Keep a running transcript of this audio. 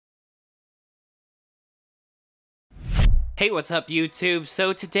Hey, what's up YouTube?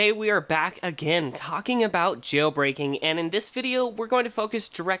 So today we are back again talking about jailbreaking, and in this video we're going to focus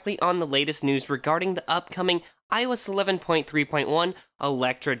directly on the latest news regarding the upcoming iOS 11.3.1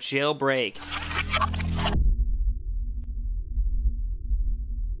 Electra jailbreak.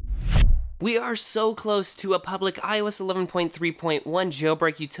 We are so close to a public iOS 11.3.1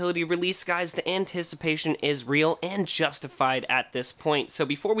 jailbreak utility release, guys. The anticipation is real and justified at this point. So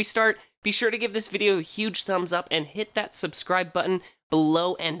before we start, be sure to give this video a huge thumbs up and hit that subscribe button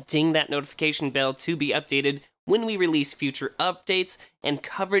below and ding that notification bell to be updated when we release future updates and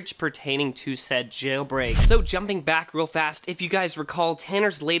coverage pertaining to said jailbreak. So jumping back real fast, if you guys recall,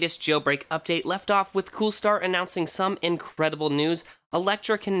 Tanner's latest jailbreak update left off with Coolstar announcing some incredible news.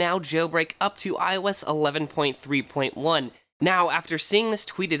 Electra can now jailbreak up to iOS 11.3.1. Now, after seeing this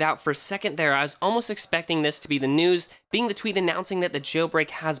tweeted out for a second there, I was almost expecting this to be the news, being the tweet announcing that the jailbreak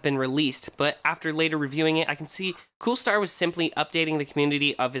has been released, but after later reviewing it, I can see Coolstar was simply updating the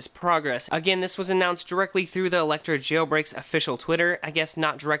community of his progress. Again, this was announced directly through the Electra Jailbreak's official Twitter, I guess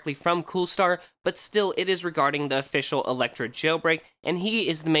not directly from Coolstar, but still it is regarding the official Electra Jailbreak, and he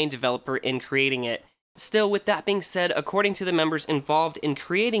is the main developer in creating it. Still, with that being said, according to the members involved in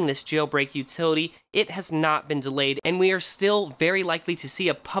creating this jailbreak utility, it has not been delayed, and we are still very likely to see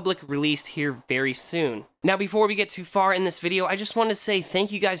a public release here very soon. Now, before we get too far in this video, I just want to say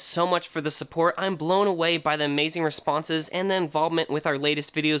thank you guys so much for the support. I'm blown away by the amazing responses and the involvement with our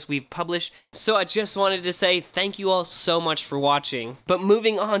latest videos we've published, so I just wanted to say thank you all so much for watching. But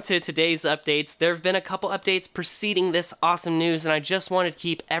moving on to today's updates, there have been a couple updates preceding this awesome news, and I just wanted to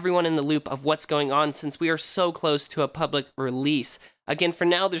keep everyone in the loop of what's going on since we are so close to a public release. Again, for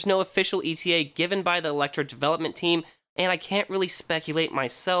now, there's no official ETA given by the Electra development team, and I can't really speculate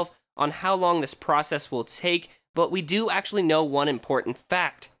myself on how long this process will take, but we do actually know one important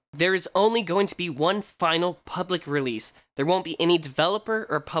fact. There is only going to be one final public release. There won't be any developer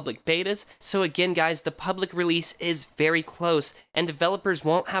or public betas, so again guys, the public release is very close, and developers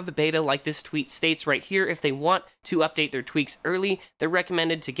won't have a beta like this tweet states right here. If they want to update their tweaks early, they're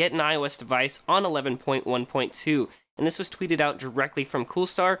recommended to get an iOS device on 11.1.2, and this was tweeted out directly from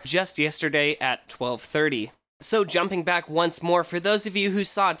Coolstar just yesterday at 12:30. So jumping back once more, for those of you who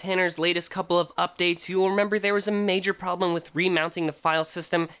saw Tanner's latest couple of updates, you will remember there was a major problem with remounting the file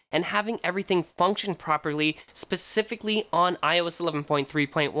system and having everything function properly, specifically on iOS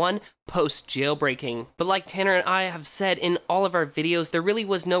 11.3.1 post-jailbreaking. But like Tanner and I have said in all of our videos, there really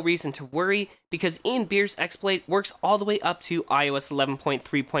was no reason to worry because Ian Beer's exploit works all the way up to iOS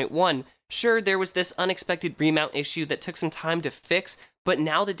 11.3.1. Sure, there was this unexpected remount issue that took some time to fix, but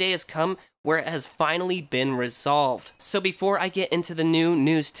now the day has come where it has finally been resolved. So before I get into the new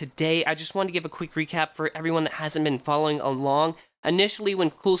news today, I just want to give a quick recap for everyone that hasn't been following along. Initially,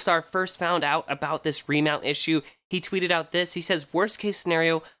 when Coolstar first found out about this remount issue, he tweeted out this. He says, "Worst case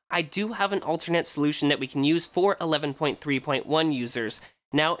scenario, I do have an alternate solution that we can use for 11.3.1 users."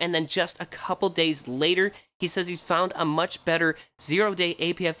 Now, and then just a couple days later, he says he's found a much better zero-day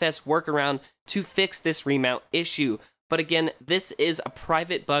APFS workaround to fix this remount issue. But again, this is a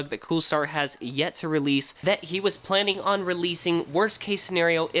private bug that Coolstar has yet to release that he was planning on releasing worst case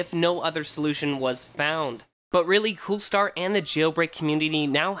scenario if no other solution was found. But really, Coolstar and the jailbreak community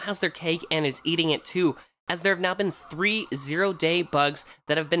now has their cake and is eating it too, as there have now been 3 zero-day bugs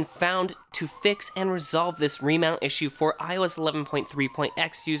that have been found to fix and resolve this remount issue for iOS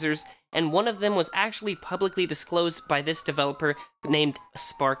 11.3.x users, and one of them was actually publicly disclosed by this developer named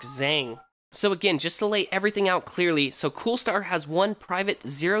Zangs. So again, just to lay everything out clearly, so Coolstar has one private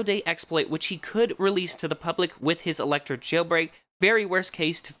zero-day exploit which he could release to the public with his Electra jailbreak, very worst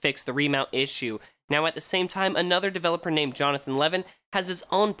case to fix the remount issue. Now at the same time, another developer named Jonathan Levin has his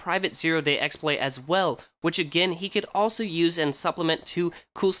own private zero-day exploit as well, which again he could also use and supplement to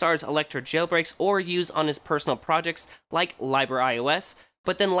Coolstar's Electra jailbreaks or use on his personal projects like LibreIOS.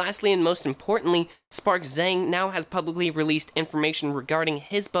 But then lastly and most importantly, Zangs now has publicly released information regarding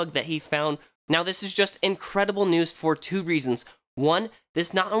his bug that he found. Now this is just incredible news for two reasons. One,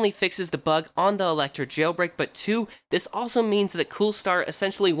 this not only fixes the bug on the Electra jailbreak, but two, this also means that Coolstar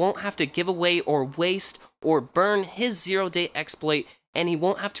essentially won't have to give away or waste or burn his zero-day exploit, and he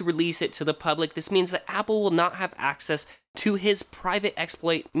won't have to release it to the public. This means that Apple will not have access to his private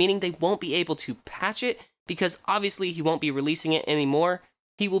exploit, meaning they won't be able to patch it, because obviously he won't be releasing it anymore.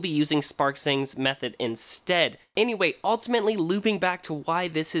 He will be using Zangs' method instead. Anyway, ultimately looping back to why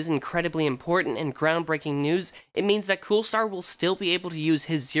this is incredibly important and groundbreaking news, it means that Coolstar will still be able to use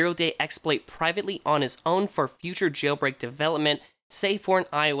his zero-day exploit privately on his own for future jailbreak development, say for an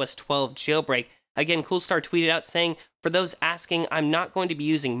iOS 12 jailbreak. Again, Coolstar tweeted out saying, "For those asking, I'm not going to be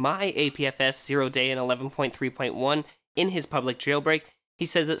using my APFS 0-day in 11.3.1. in his public jailbreak. He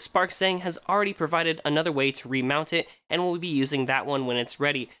says that Zang has already provided another way to remount it, and will be using that one when it's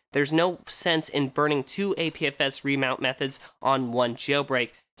ready. There's no sense in burning 2 APFS remount methods on one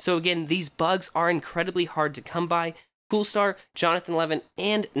jailbreak. So again, these bugs are incredibly hard to come by. Coolstar, Jonathan Levin,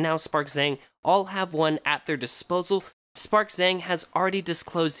 and now Zang all have one at their disposal. Zang has already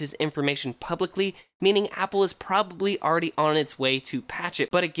disclosed his information publicly, meaning Apple is probably already on its way to patch it.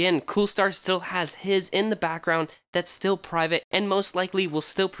 But again, Coolstar still has his in the background that's still private and most likely will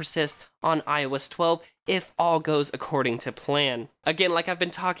still persist on iOS 12 if all goes according to plan. Again, like I've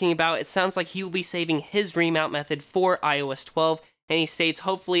been talking about, it sounds like he will be saving his remount method for iOS 12, and he states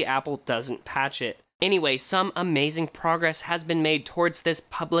hopefully Apple doesn't patch it. Anyway, some amazing progress has been made towards this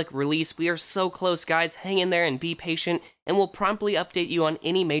public release. We are so close, guys. Hang in there and be patient, and we'll promptly update you on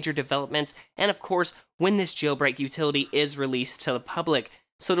any major developments, and of course, when this jailbreak utility is released to the public.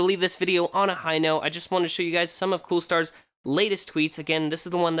 So to leave this video on a high note, I just want to show you guys some of Coolstar's latest tweets. Again, this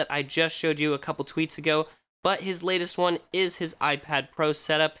is the one that I just showed you a couple tweets ago, but his latest one is his iPad Pro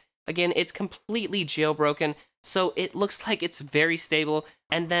setup. Again, it's completely jailbroken, so it looks like it's very stable.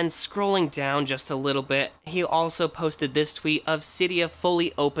 And then scrolling down just a little bit, he also posted this tweet of Cydia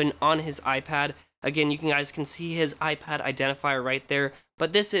fully open on his iPad. Again, you guys can see his iPad identifier right there,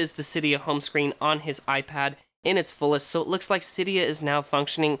 but this is the Cydia home screen on his iPad in its fullest, so it looks like Cydia is now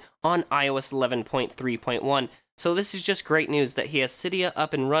functioning on iOS 11.3.1. So this is just great news that he has Cydia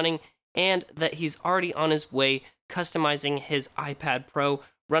up and running, and that he's already on his way customizing his iPad Pro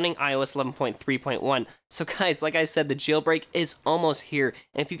running iOS 11.3.1. So guys, like I said, the jailbreak is almost here,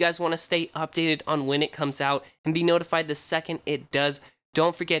 and if you guys want to stay updated on when it comes out and be notified the second it does,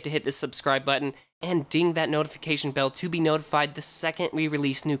 don't forget to hit the subscribe button and ding that notification bell to be notified the second we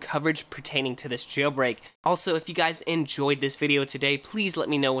release new coverage pertaining to this jailbreak. Also, if you guys enjoyed this video today, please let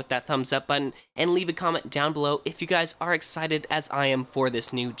me know with that thumbs up button, and leave a comment down below if you guys are excited as I am for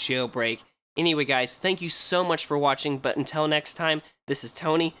this new jailbreak. Anyway guys, thank you so much for watching, but until next time, this is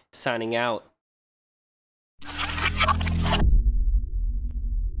Tony, signing out.